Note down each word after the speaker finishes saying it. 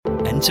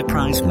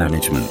Enterprise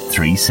Management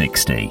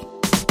 360.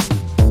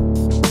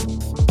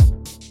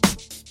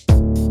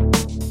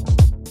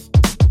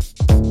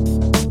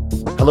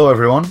 Hello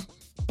everyone,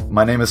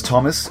 my name is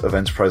Thomas of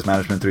Enterprise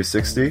Management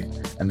 360,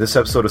 and this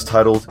episode is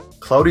titled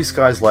Cloudy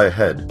Skies Lie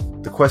Ahead.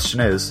 The question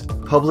is,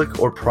 public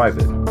or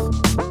private?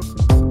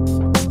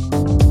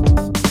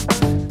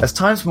 As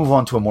times move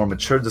on to a more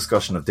mature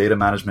discussion of data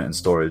management and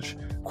storage,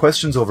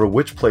 questions over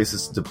which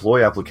places to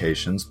deploy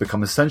applications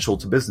become essential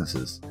to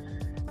businesses.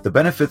 The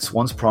benefits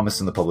once promised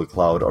in the public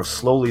cloud are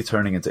slowly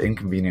turning into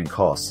inconvenient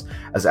costs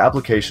as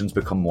applications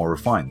become more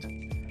refined.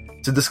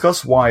 To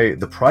discuss why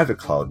the private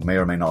cloud may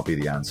or may not be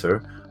the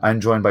answer, I am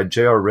joined by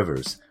J.R.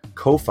 Rivers,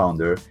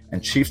 co-founder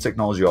and chief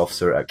technology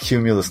officer at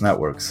Cumulus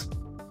Networks,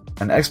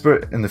 an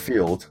expert in the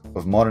field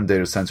of modern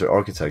data center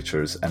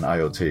architectures and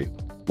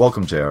IoT.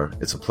 Welcome, J.R.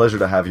 It's a pleasure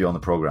to have you on the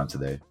program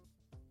today.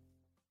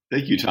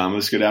 Thank you,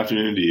 Thomas. Good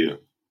afternoon to you.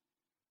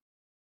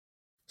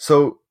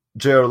 So,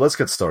 J.R., let's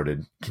get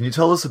started. Can you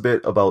tell us a bit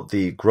about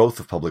the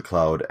growth of public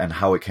cloud and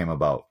how it came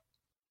about?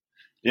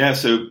 Yeah,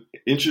 so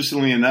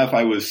interestingly enough,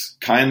 I was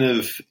kind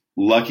of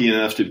lucky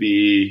enough to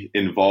be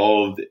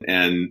involved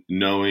and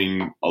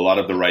knowing a lot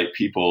of the right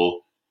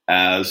people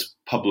as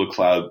public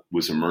cloud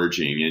was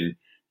emerging. And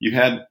you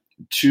had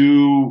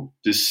two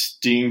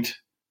distinct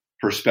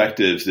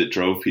perspectives that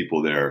drove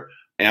people there.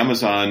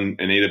 Amazon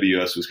and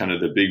AWS was kind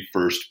of the big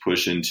first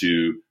push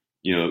into,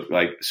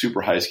 like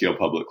super high scale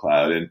public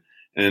cloud. And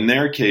in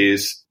their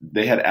case,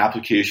 they had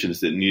applications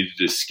that needed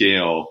to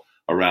scale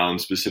around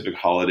specific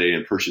holiday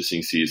and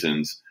purchasing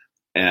seasons.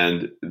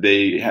 And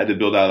they had to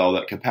build out all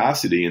that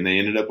capacity, and they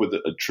ended up with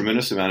a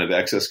tremendous amount of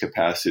excess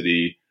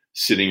capacity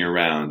sitting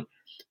around.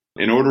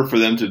 In order for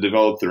them to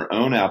develop their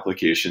own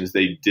applications,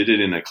 they did it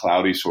in a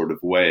cloudy sort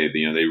of way.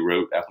 They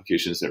wrote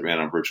applications that ran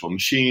on virtual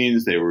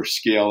machines. They were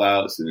scale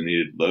outs, and they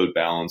needed load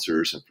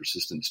balancers and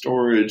persistent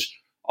storage,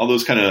 all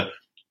those kind of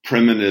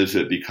primitives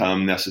that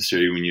become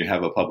necessary when you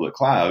have a public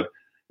cloud.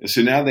 And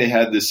so now they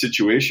had this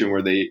situation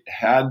where they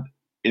had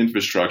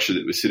infrastructure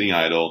that was sitting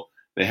idle.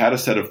 They had a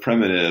set of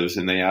primitives,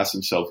 and they asked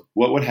themselves,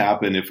 what would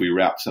happen if we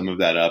wrapped some of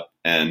that up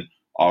and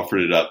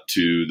offered it up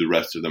to the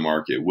rest of the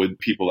market? Would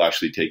people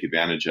actually take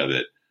advantage of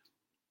it?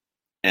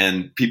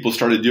 And people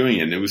started doing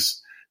it. And it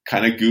was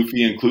kind of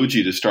goofy and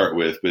kludgy to start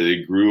with, but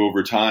it grew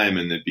over time,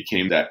 and it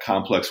became that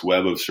complex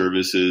web of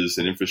services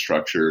and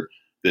infrastructure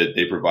that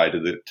they provide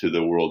to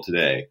the world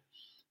today.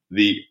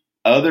 The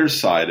other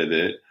side of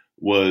it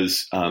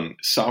was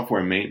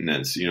software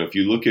maintenance. If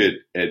you look at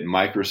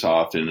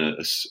Microsoft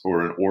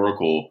or an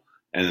Oracle,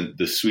 and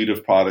the suite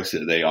of products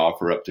that they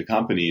offer up to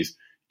companies,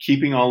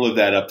 keeping all of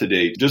that up to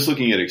date. Just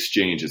looking at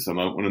Exchange, it's one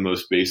of the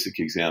most basic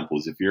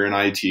examples. If you're in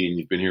IT and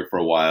you've been here for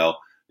a while,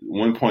 at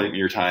one point in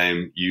your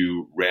time,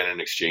 you ran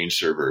an Exchange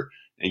server.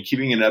 And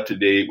keeping it up to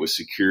date with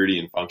security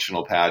and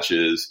functional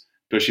patches,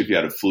 especially if you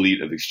had a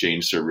fleet of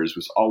Exchange servers,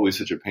 was always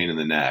such a pain in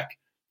the neck.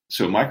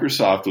 So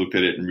Microsoft looked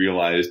at it and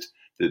realized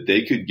that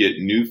they could get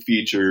new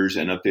features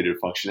and updated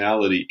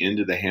functionality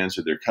into the hands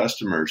of their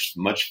customers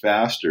much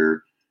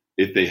faster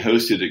if they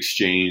hosted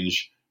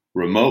Exchange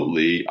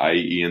remotely,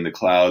 i.e. in the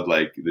cloud,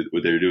 like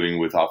what they're doing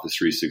with Office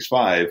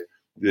 365,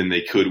 than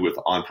they could with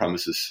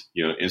on-premises,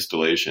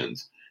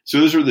 installations.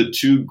 So those are the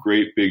two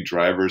great big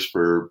drivers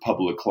for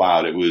public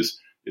cloud. It was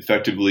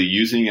effectively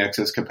using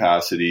excess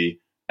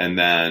capacity and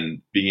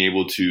then being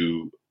able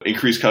to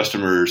increase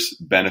customers'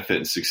 benefit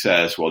and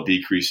success while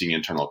decreasing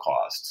internal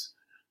costs.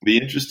 The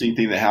interesting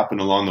thing that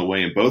happened along the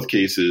way in both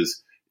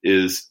cases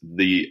is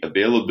the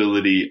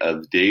availability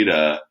of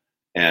data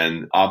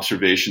and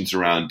observations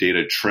around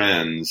data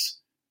trends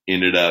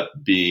ended up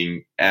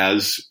being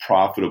as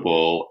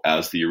profitable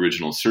as the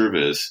original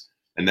service.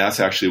 And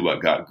that's actually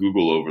what got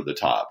Google over the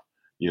top.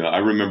 I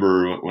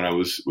remember when I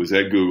was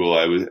at Google,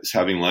 I was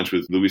having lunch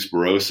with Luis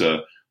Barroso,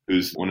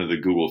 who's one of the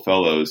Google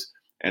fellows.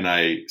 And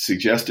I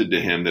suggested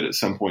to him that at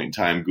some point in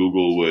time,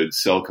 Google would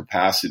sell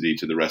capacity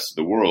to the rest of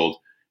the world.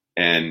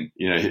 And,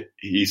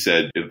 he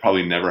said it'd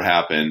probably never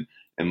happen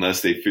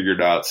unless they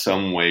figured out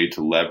some way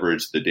to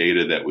leverage the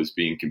data that was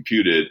being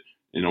computed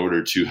in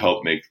order to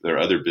help make their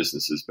other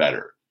businesses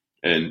better.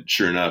 And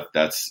sure enough,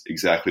 that's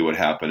exactly what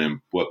happened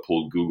and what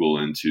pulled Google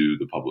into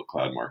the public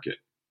cloud market.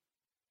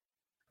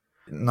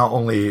 Not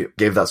only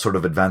gave that sort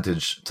of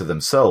advantage to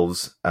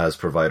themselves as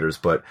providers,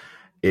 but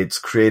it's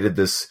created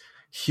this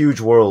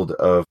huge world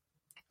of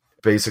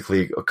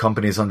basically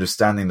companies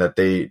understanding that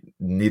they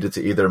needed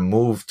to either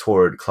move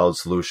toward cloud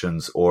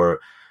solutions or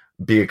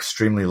be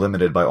extremely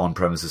limited by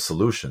on-premises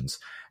solutions.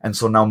 And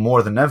so now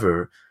more than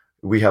ever,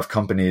 we have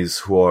companies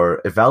who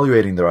are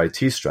evaluating their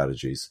IT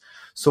strategies.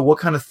 So what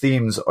kind of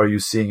themes are you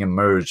seeing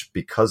emerge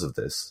because of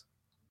this?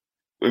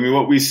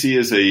 What we see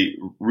is a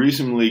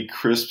reasonably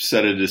crisp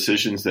set of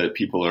decisions that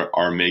people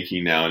are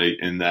making now,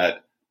 and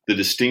that the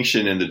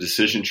distinction and the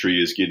decision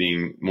tree is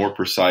getting more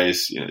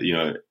precise,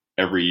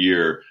 every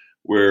year,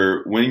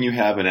 where when you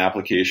have an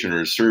application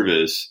or a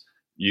service,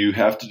 you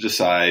have to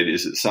decide,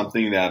 is it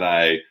something that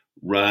I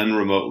run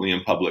remotely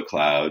in public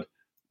cloud?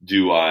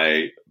 Do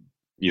I,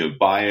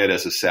 buy it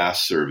as a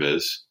SaaS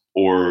service,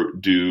 or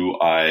do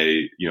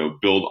I,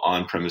 build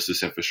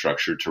on-premises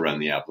infrastructure to run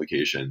the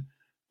application?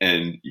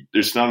 And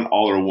there's not an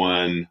all or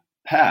one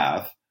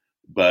path,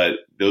 but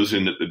those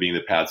end up being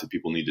the paths that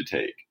people need to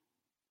take.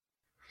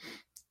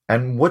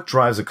 And what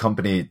drives a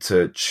company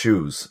to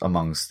choose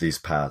amongst these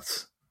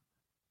paths?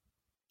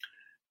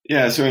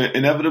 Yeah, so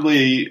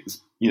inevitably,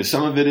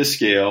 some of it is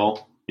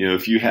scale.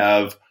 If you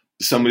have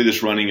somebody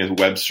that's running a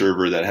web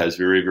server that has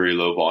very, very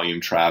low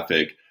volume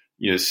traffic,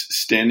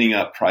 standing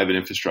up private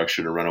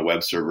infrastructure to run a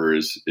web server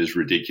is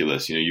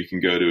ridiculous. You can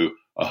go to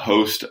a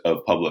host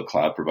of public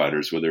cloud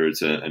providers, whether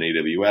it's an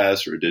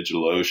AWS or a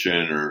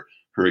DigitalOcean or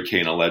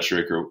Hurricane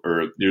Electric,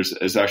 or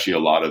there's actually a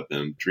lot of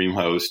them,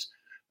 DreamHost.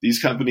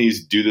 These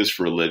companies do this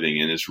for a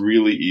living, and it's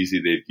really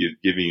easy. They've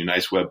given you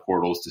nice web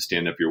portals to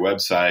stand up your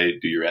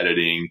website, do your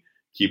editing,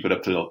 keep it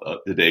up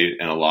to date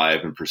and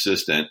alive and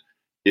persistent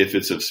if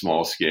it's of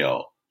small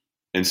scale.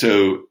 And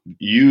so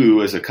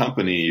you as a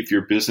company, if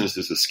your business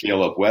is a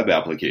scale-up web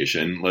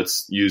application,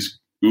 let's use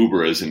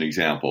Uber as an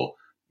example,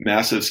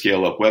 massive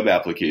scale-up web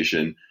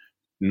application,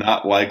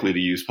 not likely to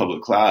use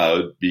public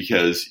cloud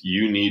because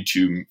you need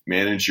to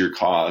manage your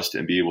cost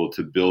and be able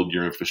to build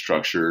your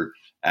infrastructure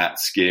at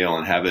scale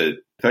and have it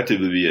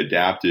effectively be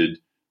adapted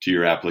to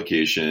your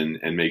application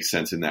and make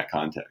sense in that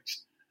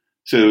context.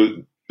 So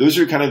those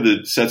are kind of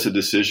the sets of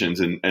decisions.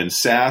 And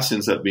SaaS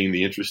ends up being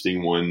the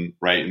interesting one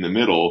right in the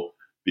middle,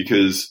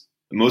 because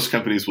most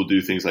companies will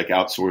do things like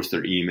outsource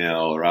their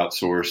email or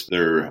outsource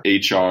their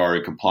HR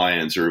and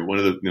compliance, or one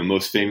of the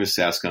most famous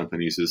SaaS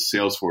companies is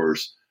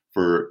Salesforce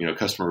for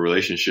customer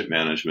relationship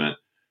management.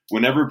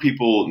 Whenever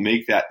people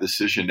make that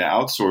decision to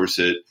outsource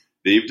it,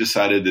 they've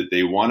decided that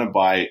they want to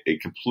buy a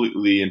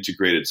completely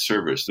integrated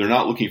service. They're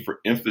not looking for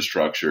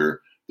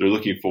infrastructure. They're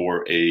looking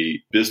for a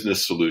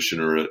business solution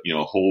or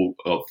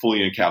a fully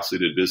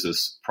encapsulated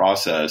business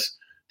process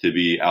to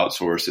be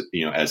outsourced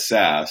as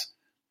SaaS.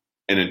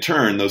 And in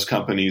turn, those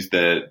companies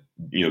that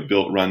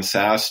run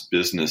SaaS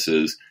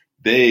businesses,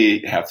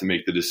 they have to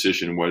make the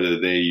decision whether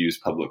they use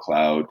public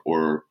cloud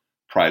or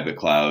private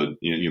cloud,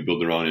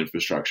 build their own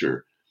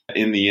infrastructure.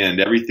 In the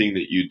end, everything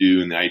that you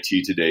do in the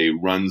IT today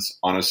runs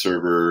on a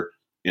server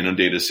in a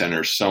data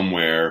center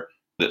somewhere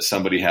that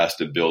somebody has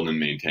to build and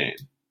maintain.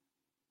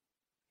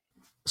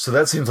 So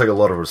that seems like a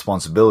lot of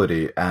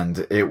responsibility,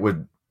 and it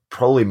would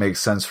probably make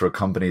sense for a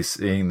company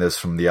seeing this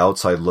from the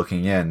outside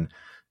looking in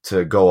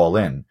to go all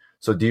in.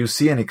 So do you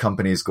see any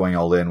companies going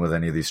all in with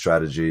any of these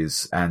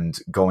strategies and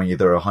going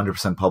either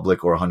 100%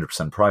 public or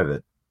 100%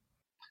 private?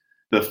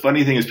 The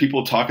funny thing is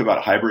people talk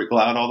about hybrid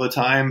cloud all the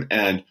time.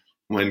 And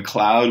when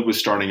cloud was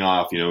starting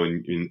off,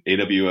 and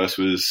AWS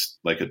was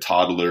like a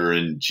toddler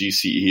and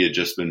GCE had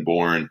just been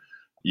born,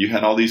 you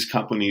had all these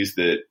companies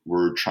that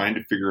were trying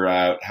to figure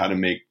out how to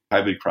make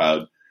hybrid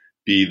cloud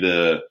be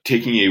the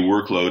taking a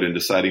workload and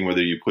deciding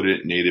whether you put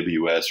it in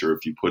AWS or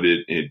if you put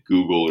it in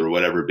Google or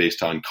whatever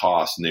based on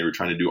cost. And they were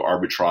trying to do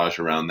arbitrage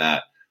around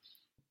that.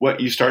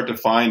 What you start to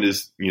find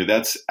is,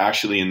 that's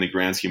actually in the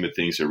grand scheme of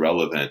things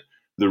irrelevant.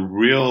 The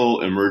real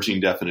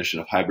emerging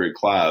definition of hybrid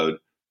cloud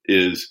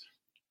is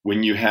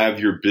when you have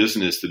your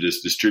business that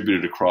is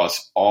distributed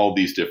across all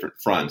these different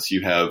fronts.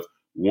 You have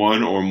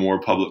one or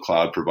more public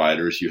cloud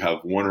providers, you have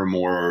one or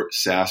more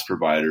SaaS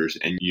providers,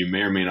 and you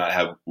may or may not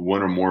have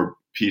one or more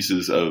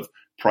pieces of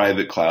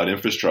private cloud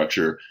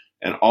infrastructure.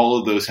 And all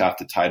of those have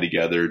to tie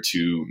together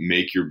to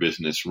make your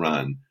business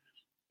run,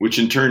 which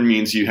in turn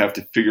means you have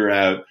to figure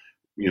out,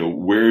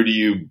 where do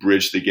you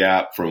bridge the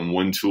gap from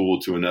one tool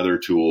to another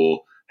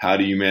tool? How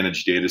do you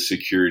manage data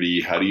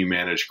security? How do you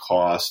manage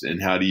cost?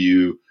 And how do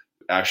you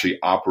actually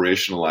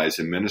operationalize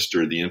and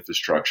administer the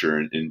infrastructure?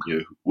 And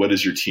what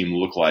does your team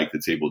look like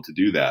that's able to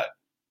do that?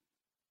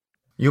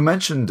 You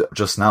mentioned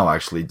just now,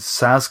 actually,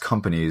 SaaS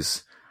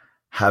companies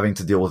having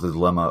to deal with the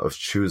dilemma of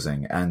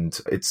choosing. And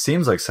it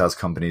seems like SaaS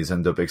companies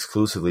end up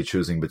exclusively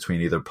choosing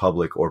between either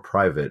public or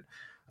private.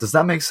 Does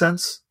that make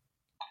sense?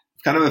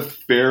 Kind of a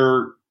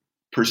fair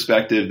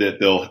perspective that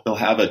they'll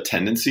have a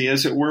tendency,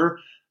 as it were.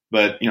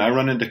 But I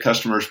run into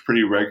customers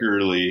pretty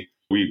regularly.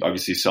 We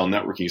obviously sell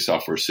networking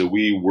software, so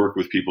we work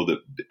with people that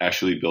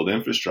actually build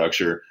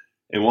infrastructure.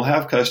 And we'll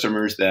have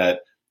customers that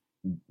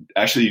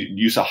actually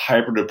use a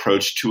hybrid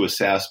approach to a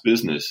SaaS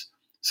business.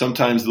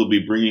 Sometimes they'll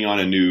be bringing on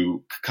a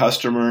new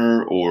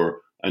customer or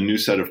a new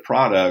set of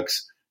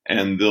products,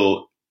 and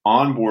they'll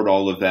onboard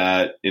all of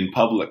that in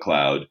public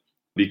cloud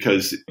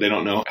because they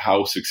don't know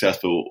how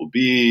successful it will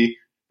be.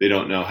 They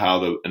don't know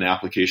how an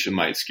application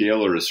might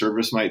scale or a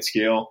service might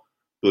scale.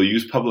 They'll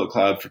use public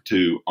cloud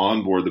to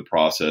onboard the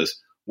process.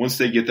 Once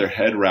they get their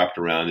head wrapped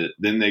around it,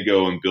 then they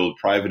go and build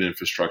private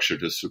infrastructure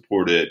to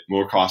support it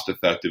more cost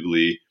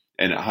effectively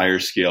and at higher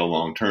scale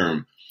long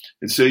term.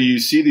 And so you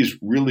see these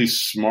really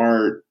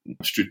smart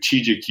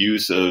strategic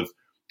use of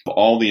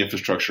all the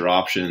infrastructure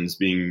options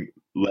being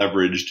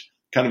leveraged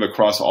kind of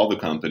across all the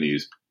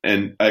companies.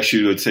 And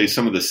actually, I would say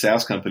some of the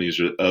SaaS companies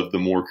are of the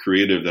more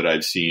creative that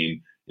I've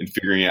seen in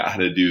figuring out how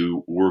to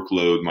do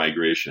workload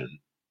migration.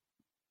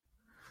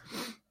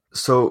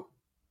 So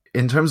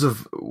in terms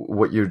of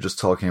what you're just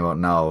talking about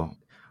now,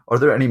 Are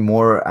there any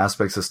more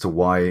aspects as to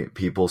why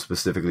people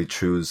specifically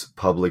choose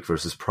public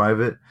versus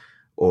private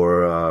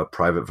or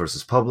private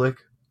versus public?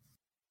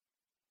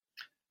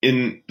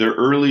 In the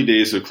early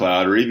days of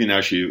cloud, or even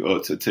actually,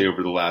 let's say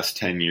over the last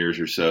 10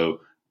 years or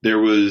so, there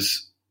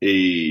was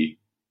a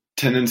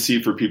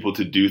tendency for people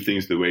to do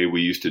things the way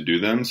we used to do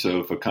them.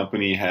 So if a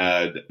company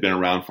had been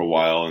around for a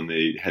while and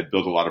they had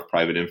built a lot of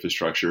private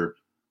infrastructure,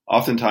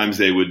 oftentimes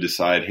they would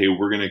decide, hey,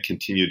 we're going to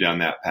continue down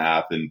that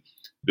path and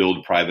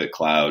build private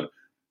cloud.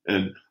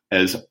 And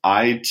as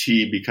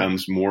IT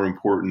becomes more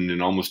important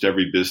in almost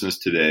every business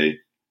today,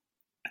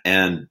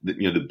 and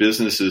the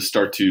businesses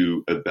start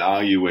to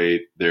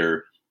evaluate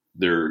their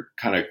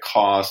kind of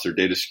costs, their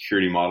data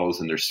security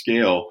models, and their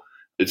scale,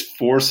 it's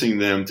forcing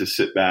them to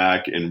sit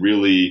back and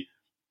really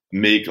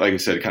make, like I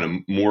said, kind of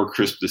more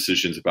crisp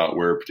decisions about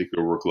where a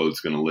particular workload is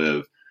going to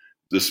live.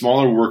 The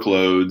smaller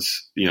workloads,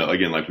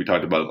 again, like we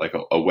talked about, like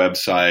a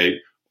website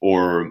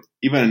or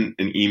even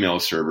an email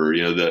server,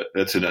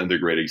 that's another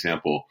great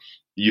example.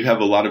 You have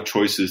a lot of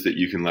choices that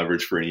you can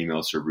leverage for an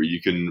email server.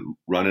 You can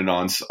run it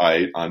on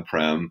site,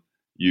 on-prem.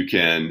 You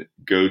can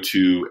go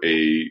to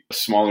a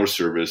smaller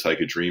service like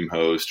a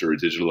DreamHost or a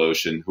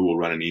DigitalOcean who will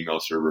run an email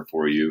server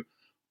for you.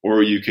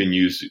 Or you can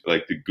use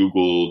like the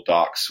Google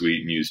Docs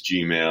suite and use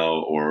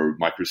Gmail or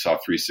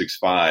Microsoft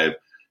 365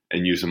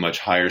 and use a much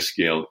higher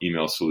scale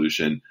email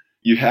solution.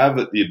 You have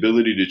the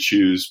ability to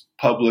choose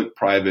public,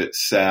 private,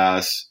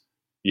 SaaS,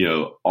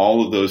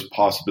 all of those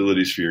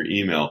possibilities for your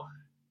email.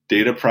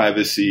 Data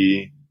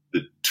privacy,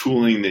 the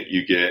tooling that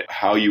you get,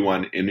 how you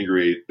want to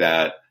integrate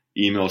that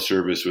email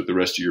service with the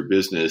rest of your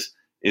business,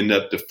 end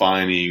up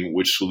defining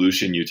which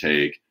solution you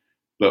take.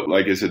 But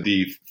like I said,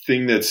 the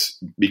thing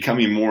that's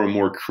becoming more and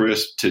more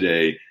crisp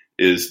today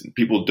is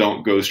people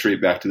don't go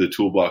straight back to the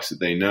toolbox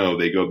that they know.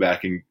 They go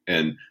back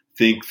and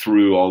think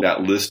through all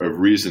that list of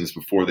reasons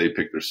before they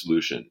pick their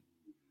solution.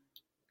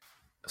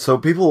 So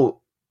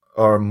people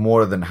are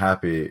more than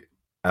happy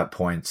at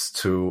points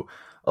to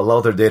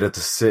allow their data to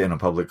sit in a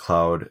public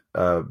cloud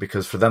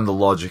because for them the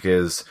logic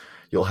is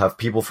you'll have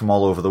people from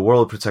all over the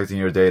world protecting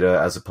your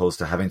data as opposed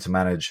to having to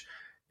manage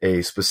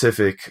a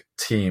specific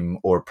team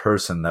or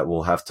person that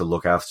will have to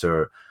look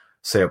after,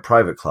 say, a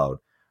private cloud.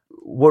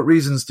 What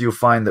reasons do you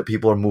find that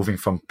people are moving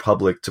from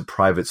public to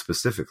private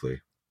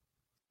specifically?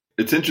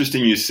 It's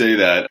interesting you say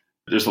that.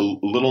 There's a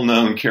little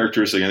known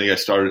characteristic. I think I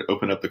started to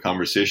open up the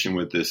conversation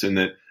with this in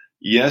that,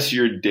 yes,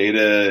 your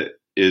data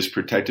is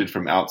protected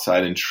from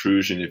outside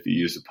intrusion if you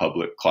use a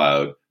public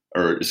cloud,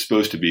 or is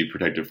supposed to be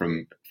protected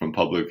from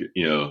public,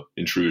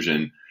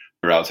 intrusion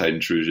or outside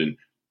intrusion.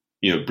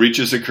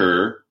 Breaches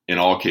occur in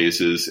all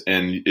cases.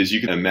 And as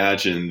you can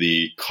imagine,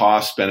 the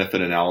cost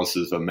benefit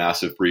analysis of a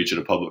massive breach at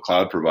a public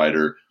cloud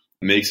provider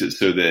makes it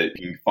so that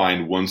you can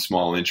find one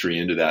small entry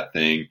into that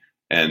thing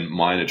and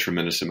mine a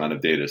tremendous amount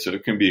of data. So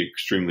it can be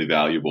extremely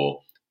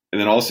valuable. And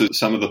then also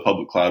some of the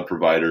public cloud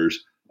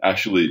providers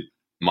actually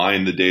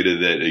mine the data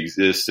that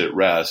exists at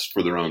rest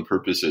for their own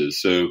purposes.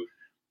 So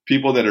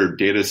people that are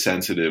data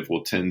sensitive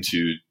will tend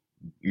to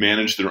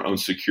manage their own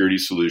security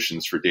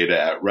solutions for data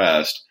at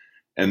rest.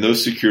 And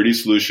those security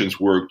solutions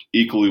work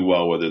equally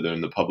well, whether they're in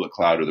the public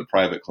cloud or the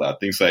private cloud.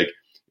 Things like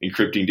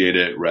encrypting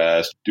data at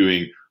rest,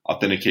 doing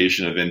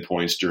authentication of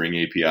endpoints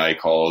during API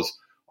calls.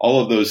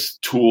 All of those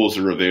tools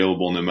are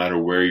available no matter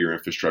where your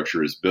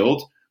infrastructure is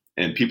built.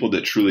 And people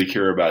that truly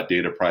care about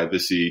data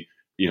privacy,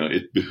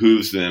 it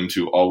behooves them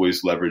to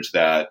always leverage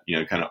that,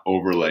 kind of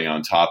overlay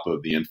on top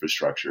of the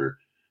infrastructure.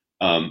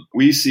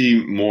 We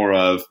see more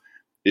of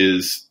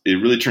is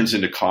it really turns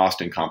into cost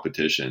and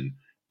competition.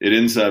 It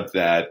ends up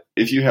that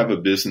if you have a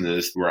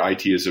business where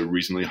IT is a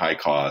reasonably high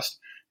cost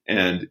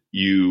and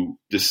you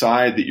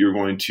decide that you're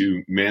going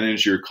to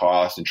manage your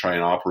cost and try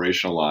and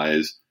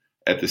operationalize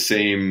at the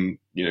same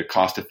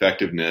cost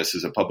effectiveness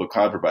as a public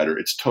cloud provider,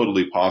 it's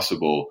totally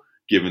possible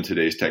given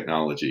today's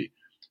technology.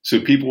 So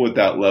people with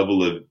that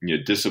level of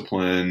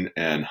discipline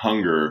and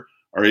hunger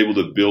are able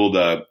to build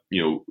up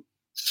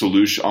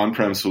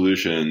on-prem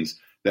solutions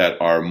that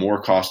are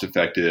more cost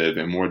effective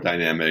and more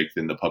dynamic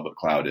than the public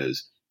cloud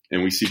is.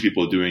 And we see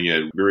people doing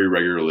it very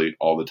regularly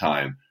all the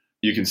time.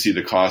 You can see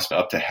the cost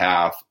up to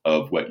half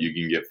of what you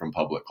can get from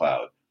public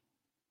cloud.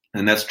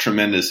 And that's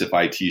tremendous if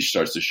IT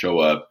starts to show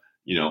up,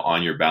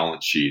 on your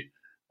balance sheet.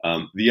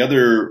 The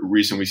other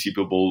reason we see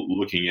people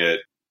looking at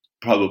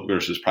public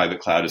versus private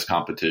cloud is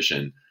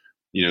competition.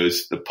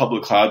 As the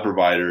public cloud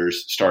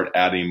providers start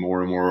adding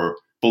more and more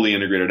fully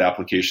integrated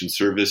application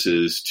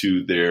services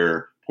to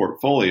their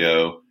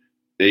portfolio,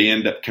 they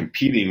end up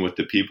competing with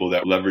the people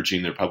that are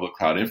leveraging their public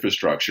cloud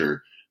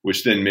infrastructure,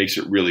 which then makes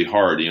it really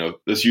hard.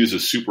 Let's use a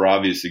super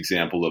obvious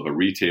example of a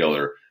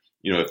retailer.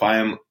 If I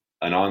am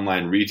an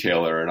online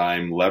retailer and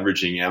I'm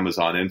leveraging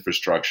Amazon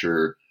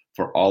infrastructure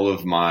for all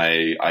of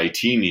my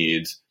IT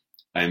needs,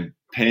 I'm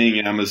paying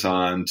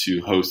Amazon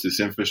to host this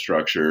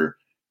infrastructure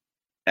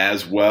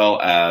as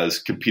well as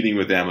competing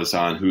with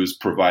Amazon, who's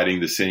providing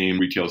the same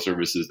retail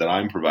services that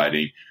I'm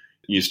providing.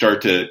 You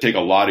start to take a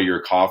lot of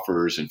your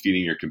coffers and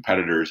feeding your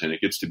competitors, and it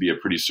gets to be a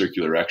pretty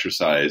circular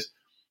exercise.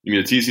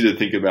 It's easy to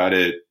think about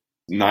it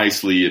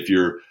nicely if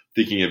you're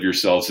thinking of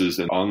yourselves as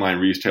an online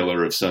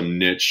retailer of some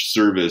niche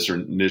service or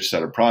niche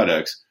set of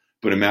products.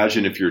 But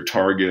imagine if you're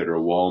Target or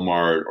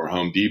Walmart or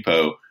Home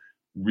Depot,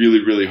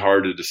 really, really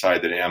hard to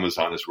decide that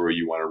Amazon is where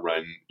you want to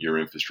run your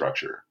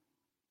infrastructure.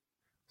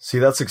 See,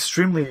 that's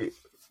extremely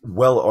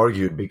well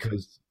argued,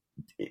 because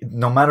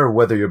no matter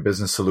whether your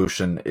business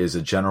solution is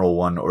a general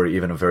one or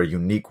even a very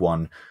unique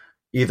one,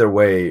 either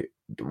way,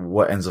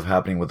 what ends up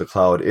happening with the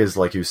cloud is,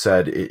 like you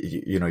said,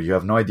 you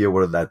have no idea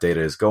where that data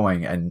is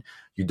going, and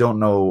you don't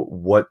know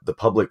what the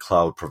public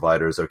cloud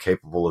providers are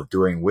capable of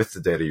doing with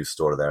the data you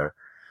store there.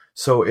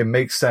 So it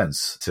makes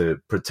sense to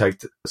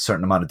protect a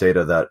certain amount of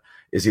data that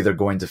is either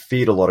going to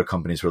feed a lot of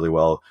companies really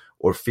well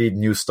or feed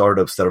new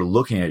startups that are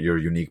looking at your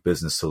unique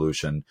business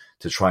solution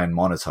to try and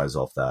monetize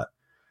off that.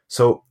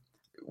 So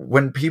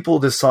when people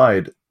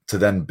decide to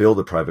then build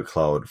a private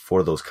cloud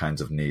for those kinds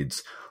of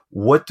needs,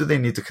 what do they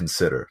need to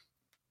consider?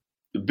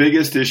 The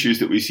biggest issues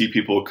that we see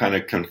people kind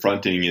of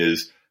confronting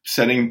is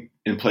setting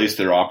in place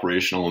their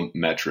operational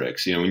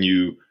metrics. When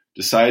you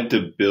decide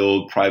to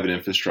build private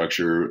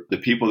infrastructure, the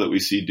people that we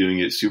see doing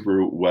it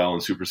super well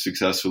and super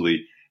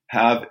successfully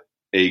have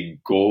a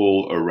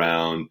goal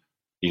around,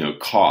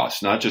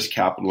 cost, not just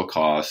capital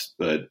cost,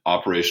 but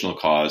operational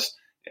cost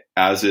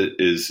as it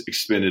is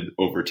expended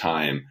over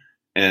time.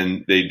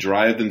 And they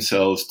drive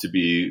themselves to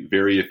be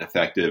very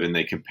effective, and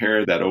they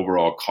compare that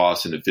overall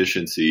cost and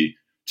efficiency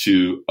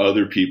to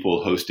other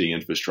people hosting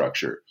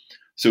infrastructure.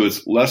 So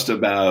it's less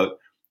about,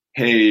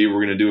 hey,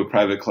 we're going to do a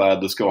private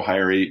cloud, let's go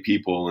hire 8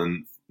 people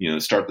and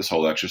start this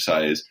whole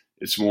exercise.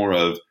 It's more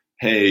of,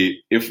 hey,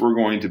 if we're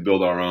going to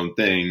build our own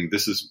thing,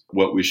 this is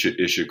what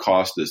it should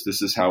cost us.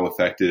 This is how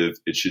effective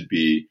it should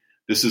be.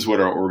 This is what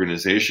our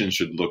organization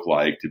should look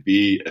like to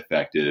be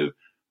effective.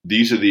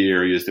 These are the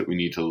areas that we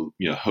need to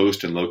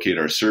host and locate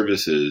our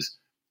services.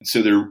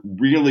 So they're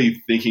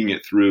really thinking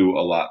it through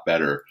a lot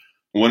better.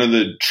 One of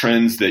the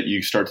trends that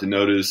you start to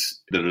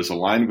notice that is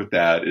aligned with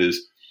that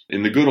is,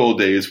 in the good old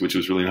days, which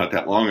was really not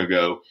that long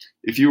ago,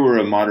 if you were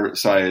a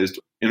moderate-sized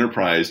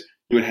enterprise,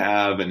 you would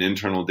have an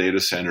internal data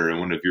center in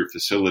one of your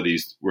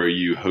facilities where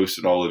you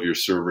hosted all of your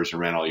servers and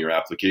ran all your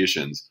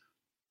applications.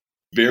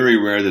 Very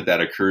rare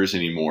that occurs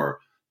anymore.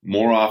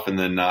 More often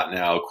than not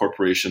now,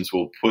 corporations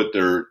will put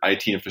their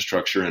IT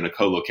infrastructure in a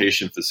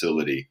co-location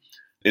facility.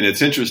 And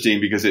it's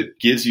interesting because it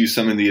gives you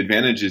some of the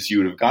advantages you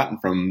would have gotten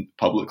from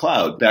public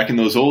cloud. Back in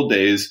those old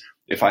days,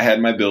 if I had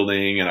my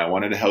building and I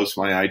wanted to host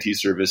my IT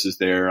services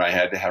there, I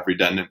had to have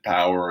redundant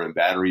power and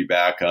battery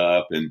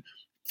backup and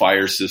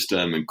fire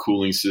system and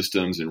cooling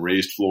systems and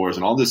raised floors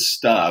and all this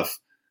stuff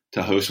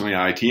to host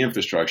my IT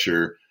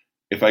infrastructure.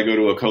 If I go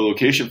to a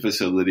co-location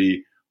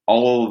facility,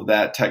 all of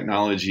that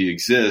technology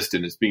exists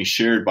and it's being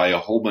shared by a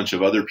whole bunch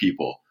of other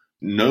people.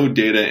 No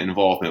data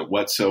involvement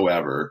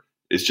whatsoever.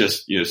 It's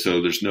just,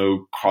 so there's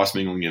no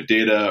cross-mingling of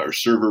data or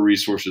server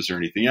resources or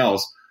anything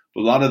else.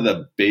 But a lot of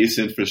the base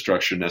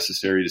infrastructure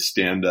necessary to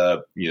stand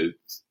up,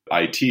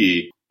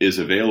 IT is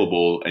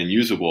available and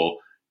usable.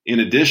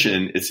 In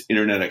addition, it's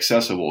internet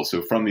accessible.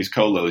 So from these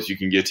colos, you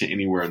can get to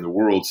anywhere in the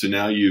world. So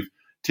now you've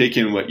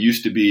taken what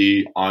used to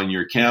be on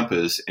your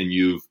campus and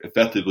you've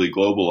effectively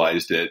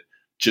globalized it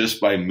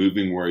just by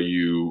moving where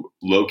you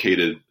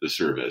located the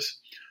service.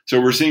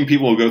 So we're seeing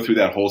people go through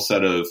that whole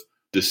set of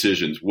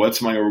decisions.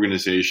 What's my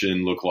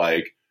organization look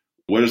like?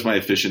 What is my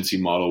efficiency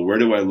model? Where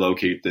do I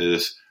locate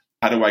this?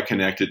 How do I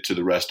connect it to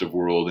the rest of the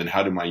world? And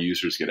how do my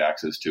users get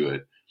access to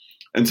it?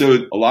 And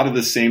so a lot of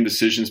the same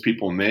decisions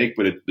people make,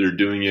 but they're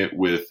doing it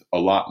with a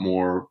lot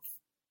more,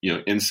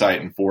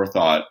 insight and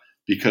forethought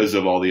because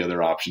of all the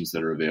other options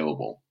that are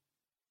available.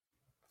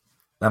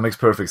 That makes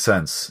perfect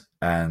sense.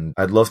 And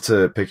I'd love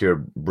to pick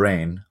your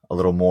brain a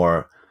little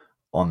more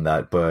on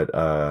that, but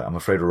I'm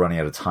afraid we're running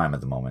out of time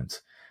at the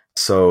moment.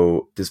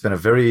 So it's been a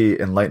very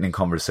enlightening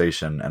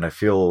conversation, and I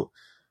feel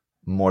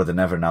more than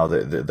ever now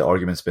that the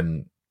argument's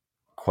been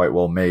quite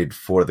well made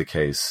for the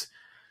case.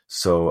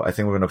 So I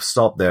think we're going to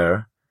stop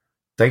there.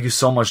 Thank you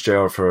so much,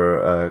 JR,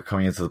 for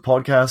coming into the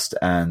podcast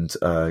and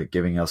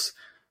giving us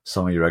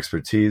some of your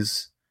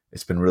expertise.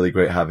 It's been really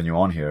great having you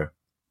on here.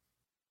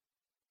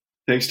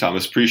 Thanks,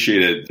 Thomas.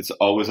 Appreciate it. It's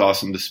always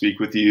awesome to speak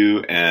with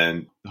you,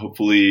 and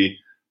hopefully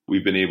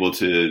we've been able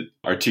to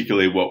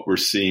articulate what we're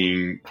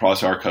seeing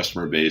across our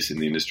customer base in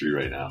the industry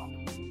right now.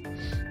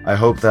 I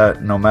hope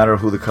that no matter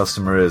who the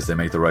customer is, they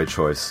make the right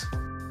choice.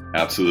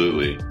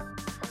 Absolutely.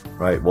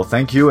 Right. Well,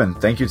 thank you, and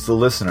thank you to the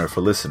listener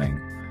for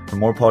listening. For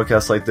more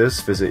podcasts like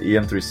this, visit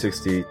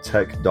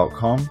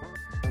em360tech.com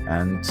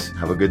and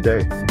have a good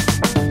day.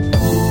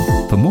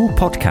 For more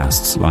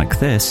podcasts like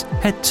this,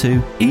 head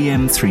to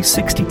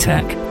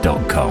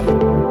em360tech.com.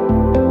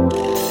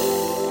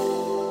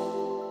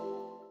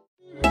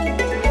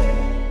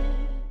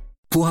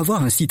 Pour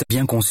avoir un site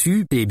bien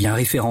conçu et bien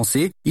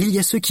référencé, il y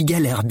a ceux qui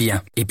galèrent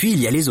bien. Et puis il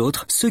y a les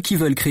autres, ceux qui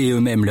veulent créer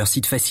eux-mêmes leur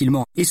site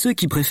facilement et ceux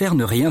qui préfèrent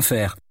ne rien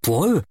faire.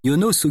 Pour eux,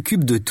 Yonos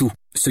s'occupe de tout.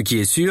 Ce qui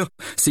est sûr,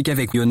 c'est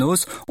qu'avec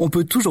Yonos, on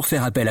peut toujours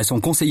faire appel à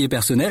son conseiller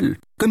personnel,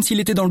 comme s'il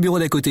était dans le bureau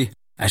d'à côté.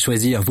 À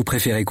choisir, vous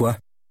préférez quoi ?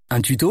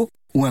 Un tuto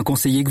ou un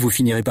conseiller que vous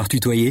finirez par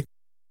tutoyer ?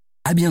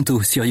 À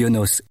bientôt sur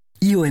Yonos.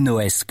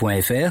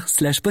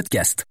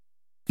 ionos.fr/podcast.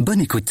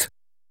 Bonne écoute.